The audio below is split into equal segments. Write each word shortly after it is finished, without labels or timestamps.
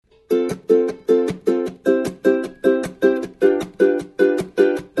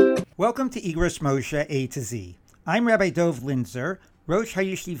Welcome to Igros Moshe A to Z. I'm Rabbi Dov Linzer, Rosh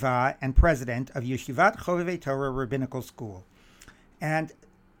HaYeshiva and President of Yeshivat Chovevei Torah Rabbinical School. And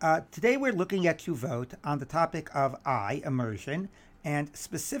today we're looking at Tshuvot on the topic of eye immersion, and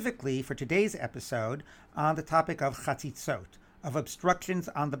specifically for today's episode on the topic of chatzitzot, of obstructions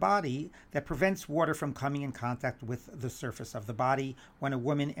on the body that prevents water from coming in contact with the surface of the body when a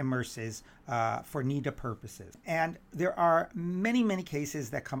woman immerses for nida purposes. And there are many, many cases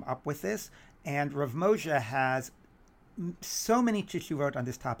that come up with this, and Rav Moshe has so many teshuvot on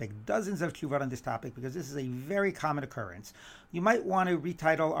this topic, dozens of teshuvot on this topic, because this is a very common occurrence. You might want to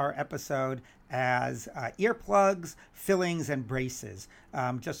retitle our episode as earplugs, fillings, and braces,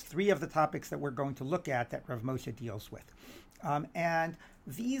 just three of the topics that we're going to look at that Rav Moshe deals with. And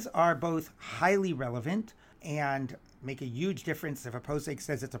these are both highly relevant and make a huge difference. If a posek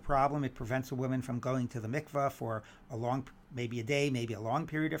says it's a problem, it prevents a woman from going to the mikvah for a long, maybe a day, maybe a long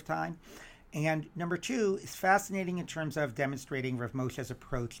period of time. And number two is fascinating in terms of demonstrating Rav Moshe's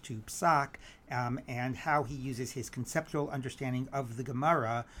approach to psak and how he uses his conceptual understanding of the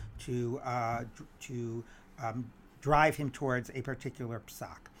Gemara to drive him towards a particular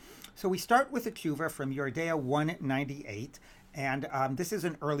psak. So we start with a tshuva from Yordea 198, and this is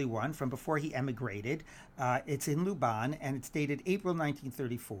an early one from before he emigrated. It's in Luban, and it's dated April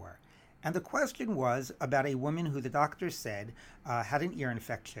 1934. And the question was about a woman who the doctor said had an ear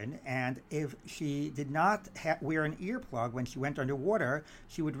infection, and if she did not wear an earplug when she went underwater,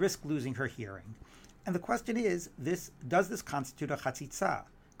 she would risk losing her hearing. And the question is, does this constitute a chatzitza?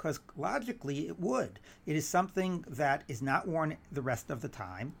 Because logically it would. It is something that is not worn the rest of the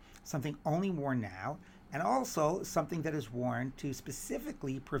time, something only worn now, and also something that is worn to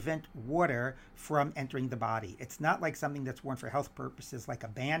specifically prevent water from entering the body. It's not like something that's worn for health purposes like a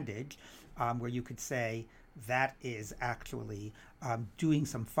bandage, where you could say that is actually doing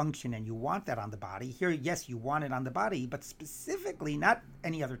some function and you want that on the body. Here, yes, you want it on the body, but specifically not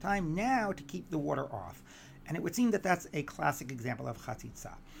any other time now to keep the water off. And it would seem that that's a classic example of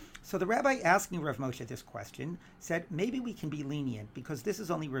chatzitza. So the rabbi asking Rav Moshe this question said, maybe we can be lenient because this is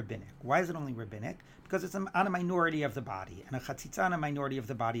only rabbinic. Why is it only rabbinic? Because it's on a minority of the body, and a chatzitza on a minority of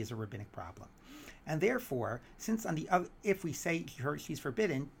the body is a rabbinic problem. And therefore, since on the other, if we say she's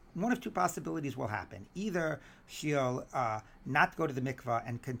forbidden, one of two possibilities will happen. Either she'll not go to the mikvah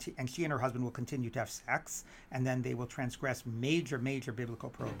and she and her husband will continue to have sex, and then they will transgress major biblical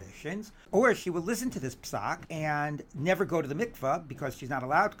prohibitions. Or she will listen to this psak and never go to the mikvah because she's not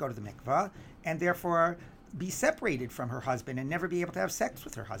allowed to go to the mikvah, and therefore be separated from her husband and never be able to have sex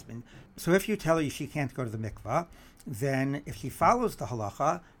with her husband. So if you tell her she can't go to the mikvah, then if she follows the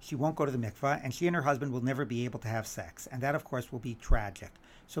halacha, she won't go to the mikvah, and she and her husband will never be able to have sex. And that, of course, will be tragic.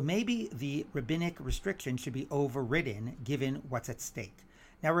 So maybe the rabbinic restriction should be overridden given what's at stake.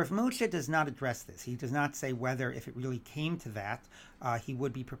 Now, Rav Moshe does not address this. He does not say whether, if it really came to that, he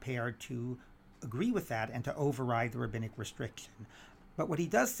would be prepared to agree with that and to override the rabbinic restriction. But what he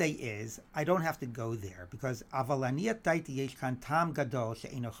does say is, I don't have to go there because I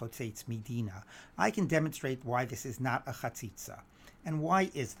can demonstrate why this is not a chatzitza. And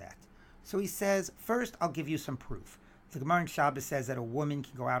why is that? So he says, first, I'll give you some proof. The Gemara in Shabbos says that a woman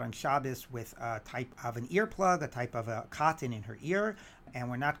can go out on Shabbos with a type of an earplug, a type of a cotton in her ear, and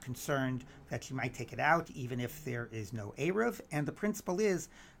we're not concerned that she might take it out even if there is no Eruv. And the principle is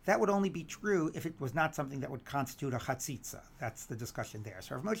that would only be true if it was not something that would constitute a chatzitza. That's the discussion there.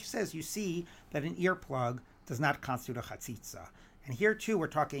 So Rav Moshe says you see that an earplug does not constitute a chatzitza. And here, too, we're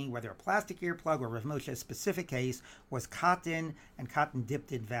talking whether a plastic earplug or Rav Moshe's specific case was cotton and cotton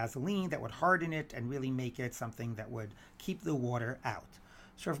dipped in Vaseline that would harden it and really make it something that would keep the water out.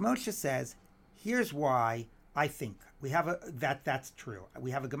 So Rav Moshe says, here's why I think we have that's true. We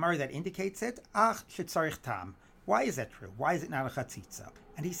have a Gemara that indicates it. Ach shetzarich tam. Why is that true? Why is it not a chatzitza?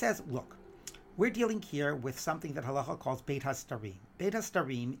 And he says, look, we're dealing here with something that halacha calls beit hastarim. Beit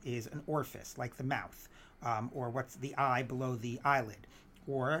hastarim is an orifice, like the mouth. Or what's the eye below the eyelid,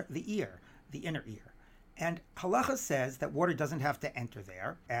 or the ear, the inner ear. And halacha says that water doesn't have to enter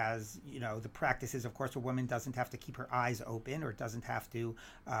there, as you know, the practice is, of course, a woman doesn't have to keep her eyes open or doesn't have to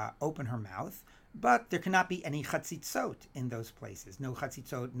open her mouth, but there cannot be any chatzitzot in those places. No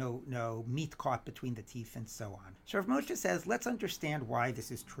chatzitzot, no meat caught between the teeth, and so on. So Rav Moshe says, let's understand why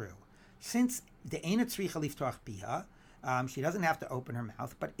this is true. Since the eina tzricha liftoach piha, she doesn't have to open her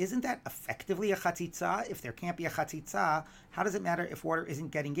mouth, but isn't that effectively a chatzitza? If there can't be a chatzitza, how does it matter if water isn't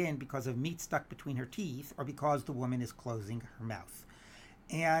getting in because of meat stuck between her teeth or because the woman is closing her mouth?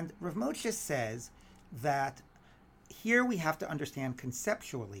 And Rav Moshe says that here we have to understand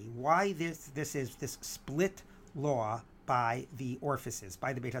conceptually why this is this split law by the orifices,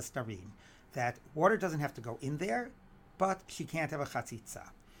 by the Beit HaStarim, that water doesn't have to go in there, but she can't have a chatzitza.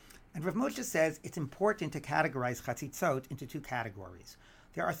 And Rav Moshe says it's important to categorize chatzitzot into two categories.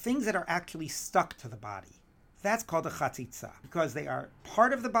 There are things that are actually stuck to the body. That's called a chatzitza, because they are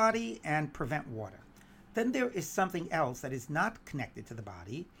part of the body and prevent water. Then there is something else that is not connected to the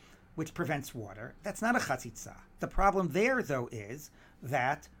body, which prevents water. That's not a chatzitza. The problem there, though, is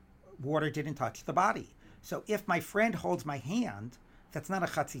that water didn't touch the body. So if my friend holds my hand, that's not a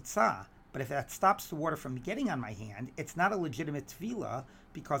chatzitza. But if that stops the water from getting on my hand, it's not a legitimate tefillah,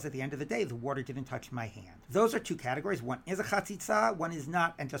 because at the end of the day, the water didn't touch my hand. Those are two categories. One is a chatzitza, one is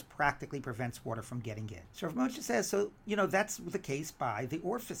not, and just practically prevents water from getting in. So Rav Moshe says, so, that's the case by the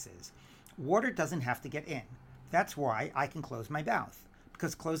orifices. Water doesn't have to get in. That's why I can close my mouth,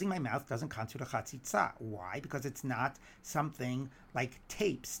 because closing my mouth doesn't constitute a chatzitza. Why? Because it's not something like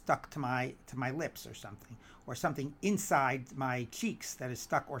tape stuck to my lips or something inside my cheeks that is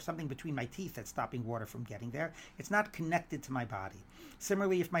stuck, or something between my teeth that's stopping water from getting there. It's not connected to my body.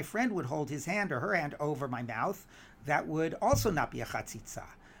 Similarly, if my friend would hold his hand or her hand over my mouth, that would also not be a chatzitza.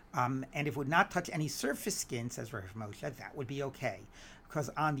 And if it would not touch any surface skin, says Rav Moshe, that would be okay. Because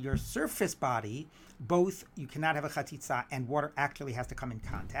on your surface body, both you cannot have a chatzitza and water actually has to come in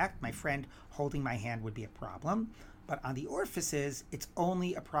contact. My friend holding my hand would be a problem. But on the orifices, it's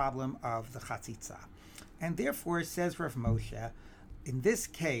only a problem of the chatzitza. And therefore, says Rav Moshe, in this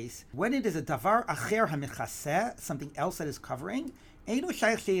case, when it is a davar acher hamichaseh, something else that is covering, eino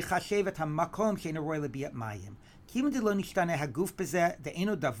shayach sheichashev et hamakom she'eino roy lebiat mayim. Kivin de lo nishtane haguf bezeh,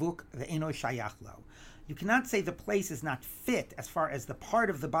 ve'eino davuk, ve'eino shayach lo. You cannot say the place is not fit, as far as the part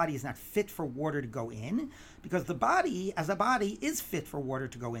of the body is not fit for water to go in, because the body, as a body, is fit for water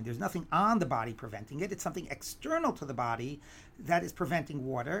to go in. There's nothing on the body preventing it. It's something external to the body that is preventing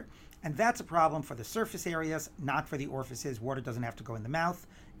water, and that's a problem for the surface areas, not for the orifices. Water doesn't have to go in the mouth,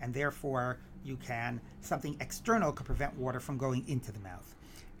 and therefore something external could prevent water from going into the mouth.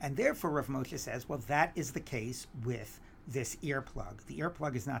 And therefore, Rav Moshe says, well, that is the case with this earplug. The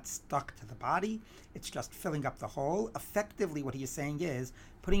earplug is not stuck to the body, it's just filling up the hole. Effectively, what he is saying is,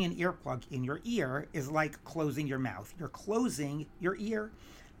 putting an earplug in your ear is like closing your mouth. You're closing your ear,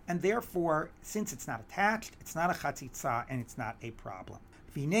 and therefore, since it's not attached, it's not a chatzitza, and it's not a problem.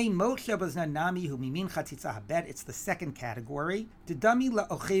 It's the second category. It's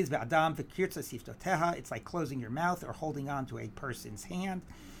like closing your mouth or holding on to a person's hand.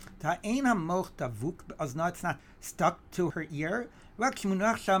 It's not stuck to her ear. And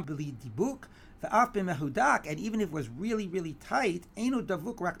even if it was really, really tight, even if it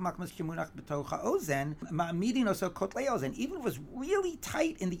was really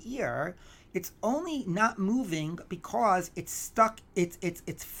tight in the ear, it's only not moving because it's stuck,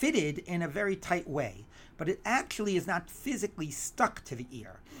 it's fitted in a very tight way. But it actually is not physically stuck to the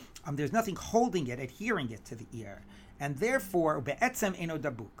ear. There's nothing holding it, adhering it to the ear. And therefore, be'etzem eno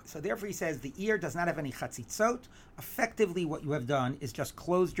dabuk. So therefore he says the ear does not have any chatzitzot. Effectively what you have done is just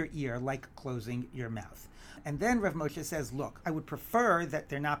closed your ear like closing your mouth. And then Rav Moshe says, look, I would prefer that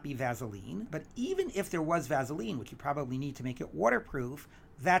there not be Vaseline, but even if there was Vaseline, which you probably need to make it waterproof,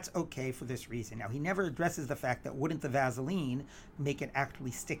 that's okay for this reason. Now, he never addresses the fact that wouldn't the Vaseline make it actually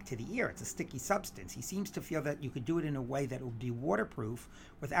stick to the ear? It's a sticky substance. He seems to feel that you could do it in a way that it would be waterproof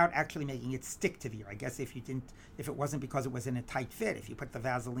without actually making it stick to the ear. I guess if it wasn't because it was in a tight fit, if you put the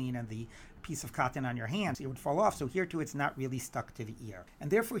Vaseline and the piece of cotton on your hands, it would fall off. So here too, it's not really stuck to the ear.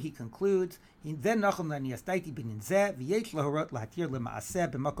 And therefore he concludes, and therefore,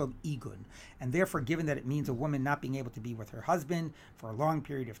 given that it means a woman not being able to be with her husband for a long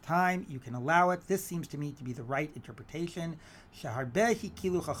period of time, you can allow it. This seems to me to be the right interpretation.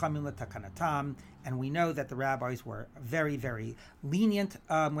 And we know that the rabbis were very, very lenient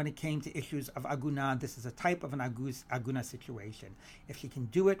when it came to issues of aguna. This is a type of an aguna situation. If she can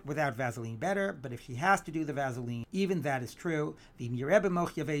do it without Vaseline, better, but if she has to do the Vaseline, even that is true. If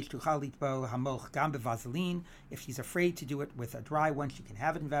she's afraid to do it with a dry one, she can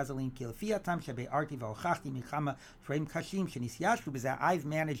have it in Vaseline. I've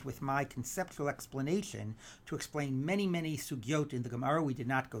managed with my conceptual explanation to explain many, many sugyot in the Gemara. We did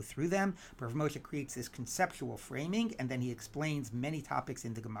not go through them, but Rav Moshe creates this conceptual framing, and then he explains many topics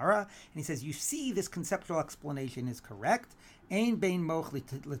in the Gemara, and he says, you see, this conceptual explanation is correct. Ein bein moch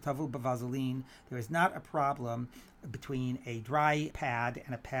l'tavu b'vaseline. There is not a problem between a dry pad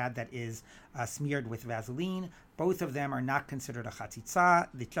and a pad that is smeared with Vaseline. Both of them are not considered a chatzitza.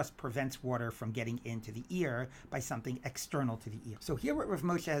 It just prevents water from getting into the ear by something external to the ear. So here what Rav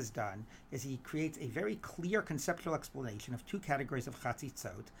Moshe has done is he creates a very clear conceptual explanation of two categories of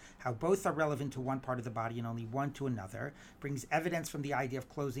chatzitzot, how both are relevant to one part of the body and only one to another, brings evidence from the idea of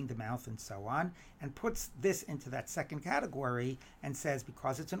closing the mouth and so on, and puts this into that second category and says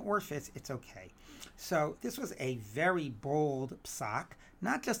because it's an orifice, it's okay. So this was a very bold psak.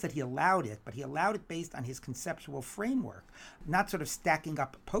 Not just that he allowed it, but he allowed it based on his conceptual framework, not sort of stacking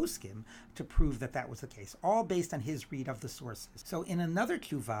up poskim to prove that that was the case, all based on his read of the sources. So in another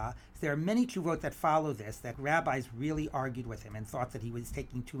tshuva, there are many tshuvot that follow this, that rabbis really argued with him and thought that he was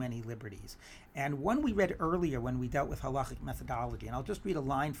taking too many liberties. And one we read earlier when we dealt with halachic methodology, and I'll just read a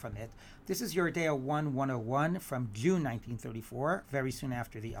line from it. This is Yoreh De'ah 1:101 from June 1934, very soon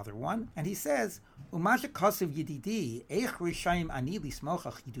after the other one. And he says, Umasha Kosev Yedidi, Eich Rishayim Ani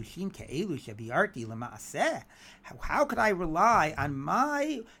Lismocha Chidushim Ke'elu Shebiarti Lema'aseh. How could I rely on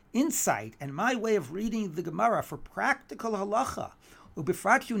my insight and my way of reading the Gemara for practical halacha?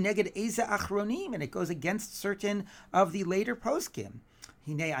 Ubifrachu neged eza achronim, and it goes against certain of the later poskim.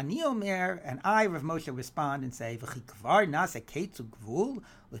 Hine ani omer, and I, Rav Moshe, respond and say, V'chi kvar nase ketzu gvul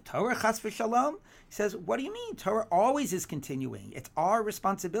l'torah chas v'shalom. He says, what do you mean? Torah always is continuing. It's our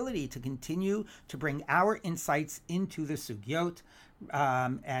responsibility to continue to bring our insights into the sugyot.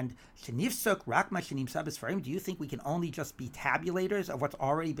 And shenifsok rak ma shenimsa b'sfarim. Do you think we can only just be tabulators of what's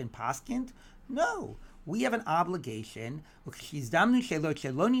already been paskind? No. We have an obligation,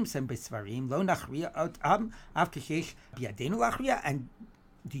 and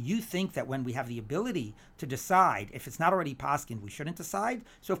do you think that when we have the ability to decide, if it's not already paskind, we shouldn't decide?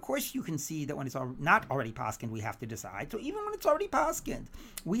 So of course you can see that when it's not already paskind, we have to decide. So even when it's already paskind,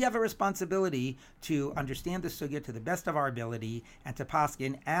 we have a responsibility to understand the sugya to the best of our ability and to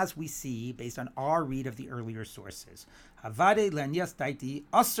paskin as we see based on our read of the earlier sources. Havade lanias daiti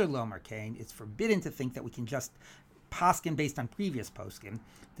aser lomer kain. It's forbidden to think that we can just paskin based on previous poskim.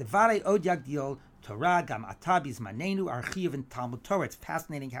 Devare od yagdil Torah gam atabiz manenu archiv and Talmud Torah. It's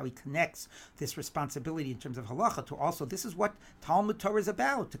fascinating how he connects this responsibility in terms of halacha to also this is what Talmud Torah is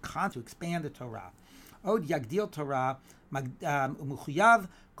about, to expand the Torah. Od yagdil Torah umuchuyav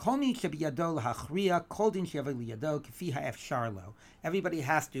kol min shebiyado lahachriya kol din sheyav liyado k'fi ha'efshar lo. Everybody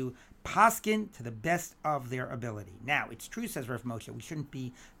has to paskin to the best of their ability. Now, it's true, says Rav Moshe, we shouldn't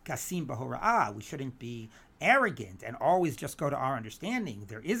be gasim b'hora'ah. We shouldn't be arrogant and always just go to our understanding.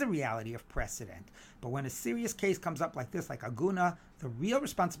 There is a reality of precedent. But when a serious case comes up like this, like Aguna, the real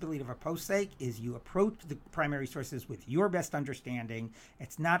responsibility of a posek is you approach the primary sources with your best understanding.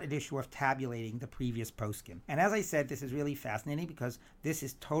 It's not an issue of tabulating the previous poskim. And as I said, this is really fascinating because this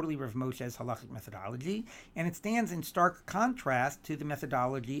is totally Rav Moshe's halachic methodology, and it stands in stark contrast to the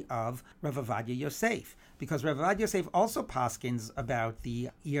methodology of Rav Ovadia Yosef, because Rav Ovadia Yosef also paskins about the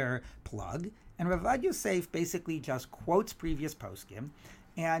ear plug, and Rav Ovadia Yosef basically just quotes previous poskim,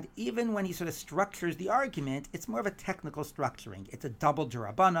 and even when he sort of structures the argument, it's more of a technical structuring. It's a double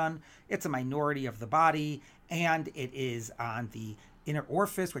derabanan, it's a minority of the body, and it is on the inner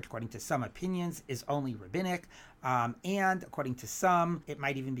orifice, which according to some opinions is only rabbinic, and according to some, it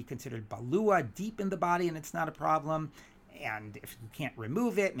might even be considered balua, deep in the body, and it's not a problem. And if you can't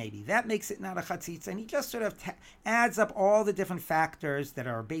remove it, maybe that makes it not a chatzitza. And he just sort of adds up all the different factors that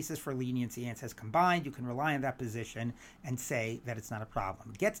are a basis for leniency and says combined, you can rely on that position and say that it's not a problem.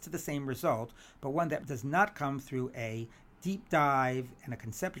 It gets to the same result, but one that does not come through a deep dive and a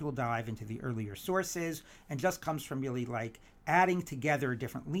conceptual dive into the earlier sources and just comes from really like adding together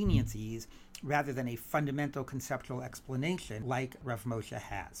different leniencies rather than a fundamental conceptual explanation like Rav Moshe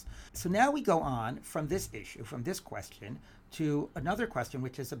has. So now we go on from this issue, from this question, to another question,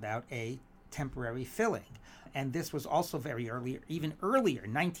 which is about a temporary filling. And this was also very early, even earlier,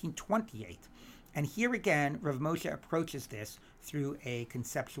 1928. And here again, Rav Moshe approaches this through a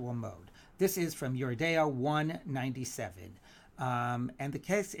conceptual mode. This is from Yoreh De'ah 197. And the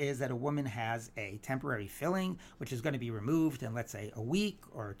case is that a woman has a temporary filling, which is going to be removed in, let's say, a week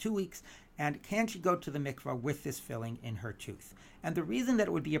or 2 weeks. And can she go to the mikvah with this filling in her tooth? And the reason that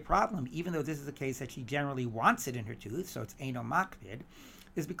it would be a problem, even though this is a case that she generally wants it in her tooth, so it's eino makpid,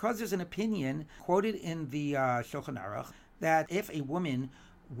 is because there's an opinion quoted in the Shulchan Aruch that if a woman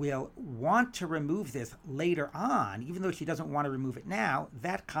will want to remove this later on, even though she doesn't want to remove it now,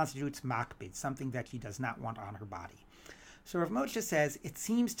 that constitutes makpid, something that she does not want on her body. So Rav Moshe says, it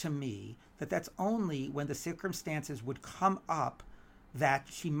seems to me that that's only when the circumstances would come up that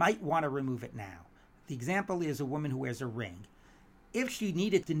she might want to remove it now. The example is a woman who wears a ring. If she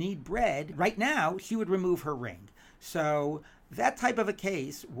needed to knead bread, right now, she would remove her ring. So that type of a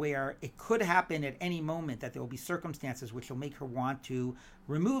case where it could happen at any moment that there will be circumstances which will make her want to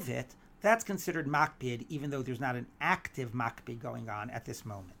remove it, that's considered makpid, even though there's not an active makpid going on at this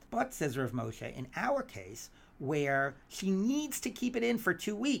moment. But, says Rav Moshe, in our case, where she needs to keep it in for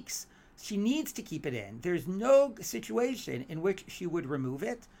 2 weeks, she needs to keep it in. There's no situation in which she would remove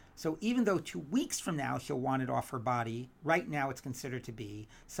it. So even though 2 weeks from now she'll want it off her body, right now it's considered to be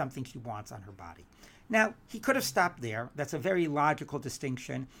something she wants on her body. Now, he could have stopped there. That's a very logical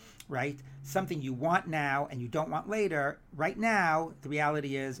distinction, right? Something you want now and you don't want later. Right now, the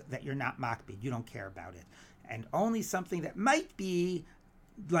reality is that you're not makbid. You don't care about it. And only something that might be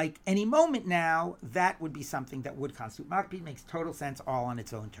like any moment now, that would be something that would constitute makbid. Makes total sense all on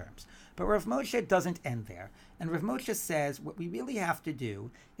its own terms. But Rav Moshe doesn't end there. And Rav Moshe says what we really have to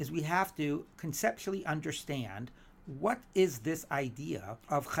do is we have to conceptually understand what is this idea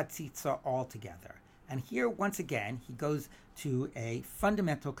of chatzitza altogether. And here, once again, he goes to a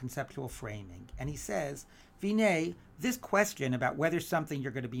fundamental conceptual framing. And he says, Vinay, this question about whether something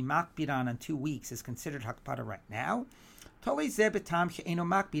you're going to be makbid on 2 weeks is considered hakpada right now,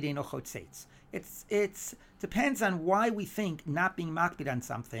 it depends on why we think not being makbid on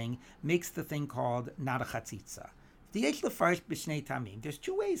something makes the thing called not a chatzitza. There's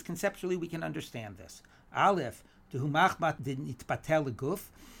 2 ways conceptually we can understand this. Aleph,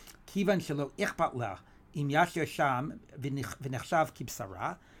 Kivan shelo ichpat la im yashir sham v'nechshav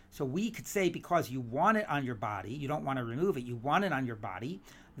kibsara. So we could say because you want it on your body, you don't want to remove it, you want it on your body,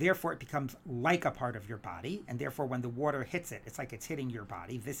 therefore it becomes like a part of your body, and therefore when the water hits it, it's like it's hitting your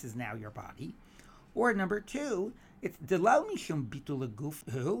body. This is now your body. Or number 2, it's delal mishum bitul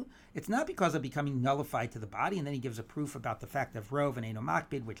guf. It's not because of becoming nullified to the body, and then he gives a proof about the fact of rov and eno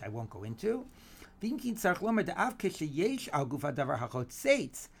makbid, which I won't go into. V'inkin tzarich lomer da'av kesheyesh al guf hadavar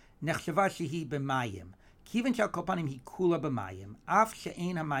hachotzeitz nechshava shehi b'mayim. Kiven shal kol panim hi kula b'mayim. Af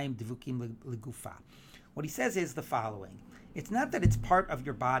she'ein hamayim divukim legufa. What he says is the following. It's not that it's part of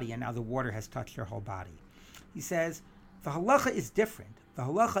your body and now the water has touched your whole body. He says the halacha is different. The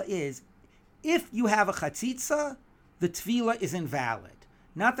halacha is if you have a chatzitza, the tefillah is invalid.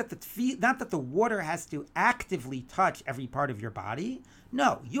 Not that the water has to actively touch every part of your body.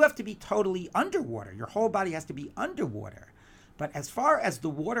 No, you have to be totally underwater. Your whole body has to be underwater. But as far as the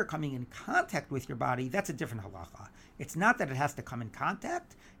water coming in contact with your body, that's a different halacha. It's not that it has to come in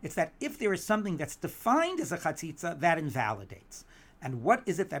contact. It's that if there is something that's defined as a chatzitza, that invalidates. And what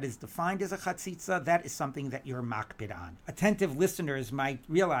is it that is defined as a chatzitza? That is something that you're makbid on. Attentive listeners might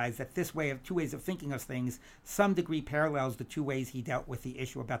realize that this way of 2 ways of thinking of things, some degree parallels the 2 ways he dealt with the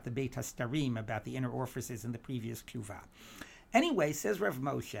issue about the Beit HaStarim, about the inner orifices in the previous Kuvah. Anyway, says Rav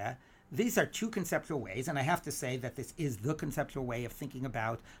Moshe, these are 2 conceptual ways, and I have to say that this is the conceptual way of thinking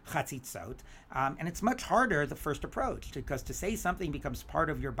about chatzitzot. And it's much harder, the first approach, because to say something becomes part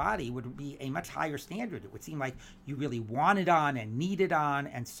of your body would be a much higher standard. It would seem like you really want it on and need it on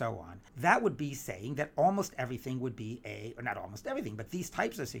and so on. That would be saying that almost everything would be or not almost everything, but these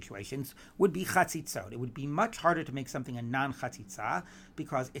types of situations would be chatzitzot. It would be much harder to make something a non-chatzitza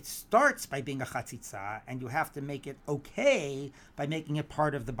because it starts by being a chatzitza, and you have to make it okay by making it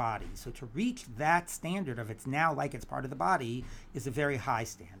part of the body. So to reach that standard of it's now like it's part of the body is a very high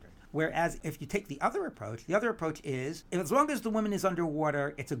standard. Whereas if you take the other approach is, as long as the woman is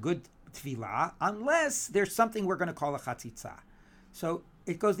underwater, it's a good tefillah, unless there's something we're going to call a chatzitza. So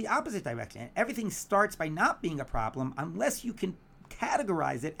it goes the opposite direction. Everything starts by not being a problem unless you can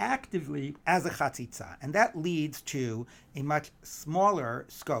categorize it actively as a chatzitza. And that leads to a much smaller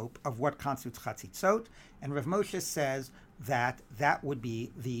scope of what constitutes chatzitzot. And Rav Moshe says that would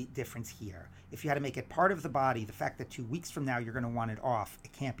be the difference here. If you had to make it part of the body, the fact that 2 weeks from now you're going to want it off,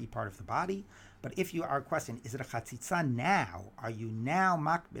 it can't be part of the body. But if you are questioning, is it a chatzitza now? Are you now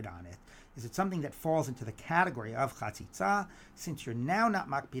makbid on it? Is it something that falls into the category of chatzitza? Since you're now not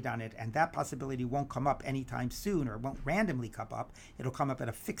makbid on it, and that possibility won't come up anytime soon, or it won't randomly come up, it'll come up at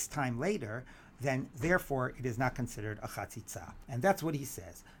a fixed time later, then therefore it is not considered a chatzitza. And that's what he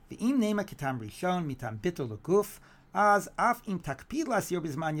says. V'im nema kitam rishon mitam bitul leguf, as af im takpid lasir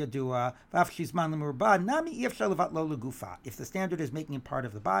bizman yadua, v'af shizman lemurba, nami ifshar levatlo legufa. If the standard is making it part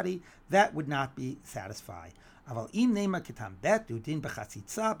of the body, that would not be satisfied. Aval im nema kitam bet udin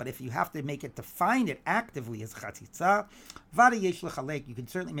bechatzitza, but if you have to make it, define it actively as chatzitza, vada yesh lechalek, you can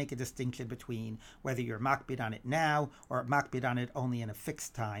certainly make a distinction between whether you're makbid on it now or makbid on it only in a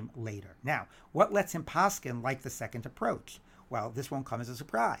fixed time later. Now, what lets him paskin like the second approach? Well, this won't come as a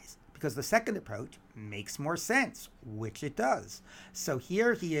surprise, because the second approach makes more sense, which it does. So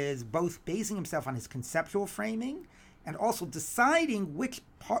here he is both basing himself on his conceptual framing and also deciding which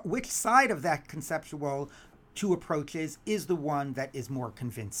side of that conceptual two approaches is the one that is more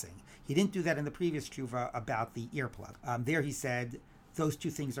convincing. He didn't do that in the previous tshuva about the earplug. There he said those two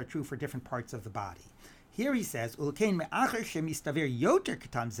things are true for different parts of the body. Here he says, since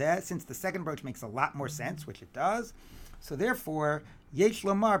the second approach makes a lot more sense, which it does, so therefore, yesh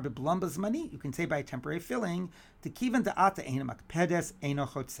lomar beblum bazmani, you can say by a temporary filling, to kivan da'ata eina makpedes eino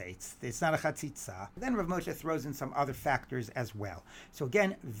chotzeitz. It's not a chatzitza. Then Rav Moshe throws in some other factors as well. So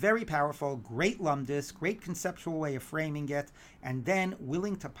again, very powerful, great lumdis, great conceptual way of framing it, and then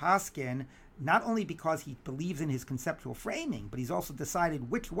willing to paskin, not only because he believes in his conceptual framing, but he's also decided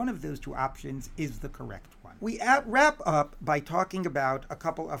which one of those two options is the correct one. We wrap up by talking about a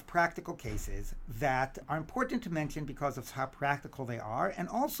couple of practical cases that are important to mention because of how practical they are, and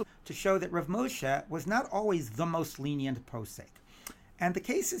also to show that Rav Moshe was not always the most lenient posek. And the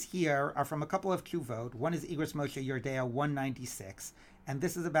cases here are from a couple of Tshuvot. One is Igros Moshe Yordea 196, and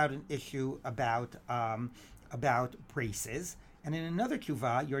this is about an issue about braces. And in another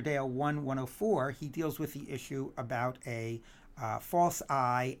tshuva, Yordea 104, he deals with the issue about a false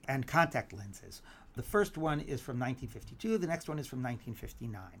eye and contact lenses. The first one is from 1952, the next one is from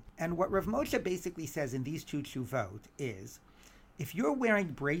 1959. And what Rav Moshe basically says in these two tshuvot is, if you're wearing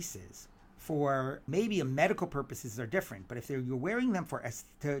braces for maybe a medical purposes are different, but if you're wearing them for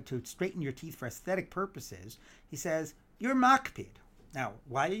to straighten your teeth for aesthetic purposes, he says, you're makpid. Now,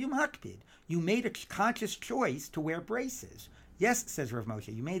 why are you makpid? You made a conscious choice to wear braces. Yes, says Rav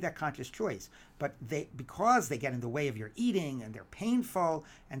Moshe, you made that conscious choice, but because they get in the way of your eating and they're painful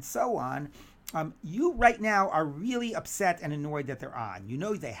and so on, you right now are really upset and annoyed that they're on. You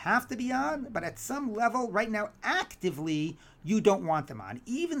know they have to be on, but at some level right now, actively, you don't want them on,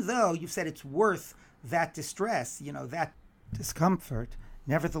 even though you've said it's worth that distress, that discomfort.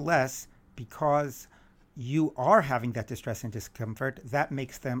 Nevertheless, because you are having that distress and discomfort, that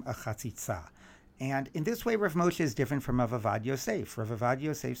makes them a chatzitza. And in this way, Rav Moshe is different from Rav Avad Yosef. Rav Avad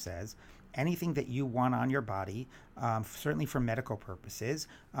Yosef says, anything that you want on your body, certainly for medical purposes,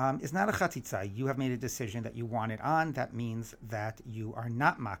 is not a chatzitza. You have made a decision that you want it on. That means that you are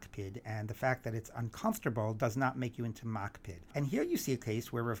not makpid, and the fact that it's uncomfortable does not make you into makpid. And here you see a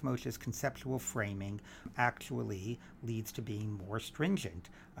case where Rav Moshe's conceptual framing actually leads to being more stringent,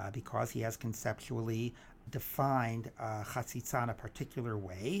 because he has conceptually defined chatzitza in a particular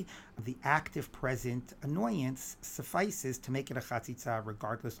way. The active present annoyance suffices to make it a chatzitza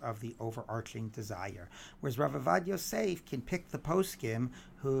regardless of the overarching desire. Whereas Rav Avad Yosef can pick the poskim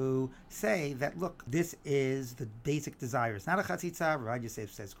who say that, look, this is the basic desire. It's not a chatzitza. Rav Avad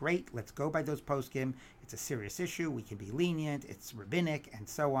Yosef says, great, let's go by those poskim. It's a serious issue. We can be lenient. It's rabbinic and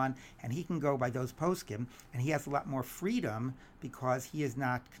so on. And he can go by those poskim. And he has a lot more freedom because he is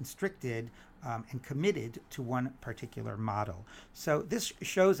not constricted and committed to one particular model. So this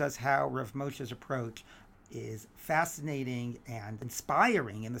shows us how Rav Moshe's approach is fascinating and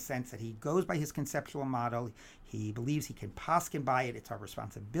inspiring in the sense that he goes by his conceptual model. He believes he can paskin by it. It's our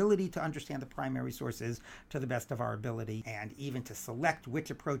responsibility to understand the primary sources to the best of our ability and even to select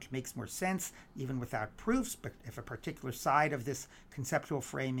which approach makes more sense, even without proofs. But if a particular side of this conceptual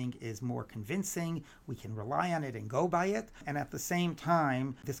framing is more convincing, we can rely on it and go by it. And at the same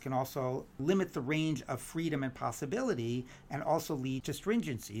time, this can also limit the range of freedom and possibility and also lead to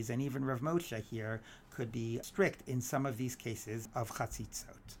stringencies. And even Rav Moshe here could be strict in some of these cases of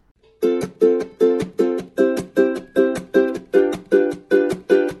chatzitzot.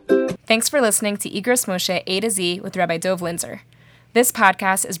 Thanks for listening to Igros Moshe A to Z with Rabbi Dov Linzer. This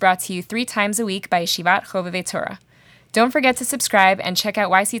podcast is brought to you 3 times a week by Yeshivat Chovevei Torah. Don't forget to subscribe and check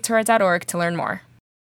out yctorah.org to learn more.